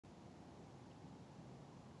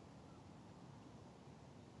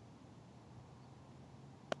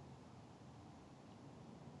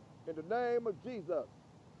In the name of Jesus,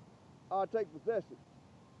 I take possession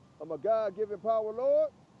of my God-given power,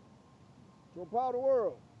 Lord, to empower the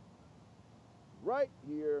world right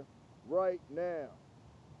here, right now.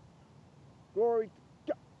 Glory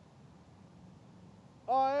to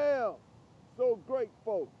God. I am so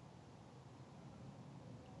grateful.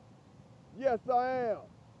 Yes, I am.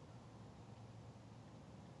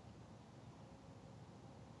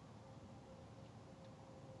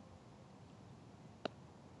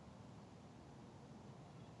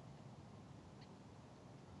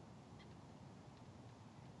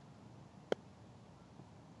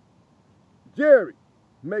 Jerry,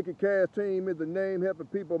 Making Cash Team is the name, helping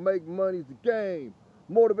people make money's the game.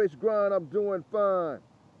 Motivation grind, I'm doing fine.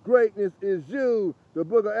 Greatness is you. The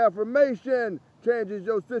book of affirmation changes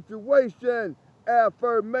your situation.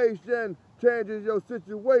 Affirmation changes your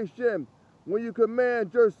situation. When you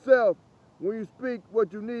command yourself, when you speak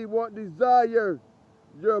what you need, want, desire,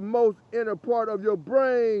 your most inner part of your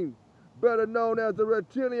brain, better known as the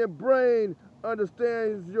reptilian brain,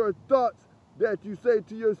 understands your thoughts that you say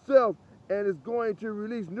to yourself, and is going to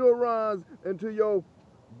release neurons into your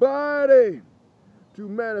body to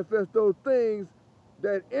manifest those things,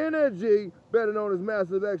 that energy, better known as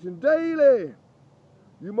massive action daily.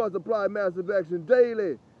 You must apply massive action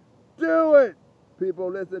daily. Do it. People,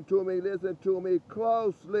 listen to me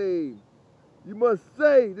closely. You must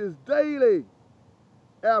say this daily.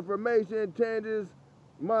 Affirmation changes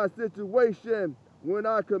my situation when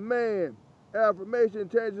I command. Affirmation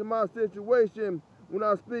changes my situation when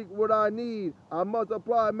I speak what I need. I must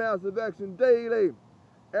apply massive action daily.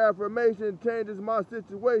 Affirmation changes my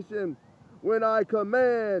situation when I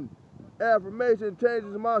command. Affirmation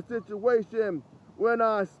changes my situation when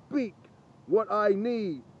I speak what I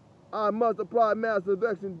need. I must apply massive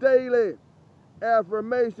action daily.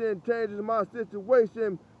 Affirmation changes my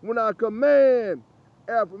situation when I command.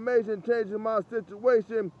 Affirmation changes my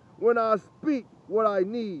situation when I speak what I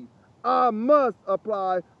need. I must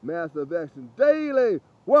apply massive action daily.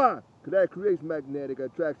 Why? Because that creates magnetic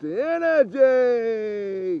attraction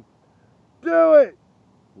energy. Do it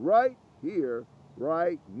right here,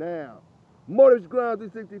 right now. Motivation Ground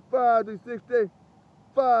 365,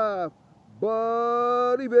 365.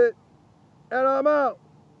 Believe it. And I'm out.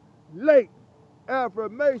 Late.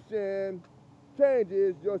 Affirmation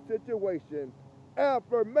changes your situation.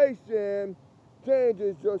 Affirmation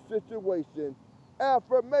changes your situation.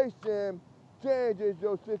 Affirmation changes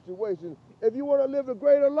your situation. If you want to live a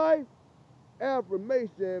greater life,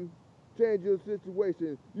 affirmation changes your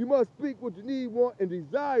situation. You must speak what you need, want, and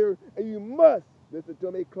desire, and you must, listen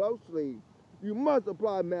to me closely, you must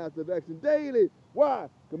apply massive action daily. Why?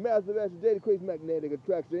 Because massive action daily creates magnetic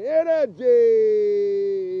attraction energy.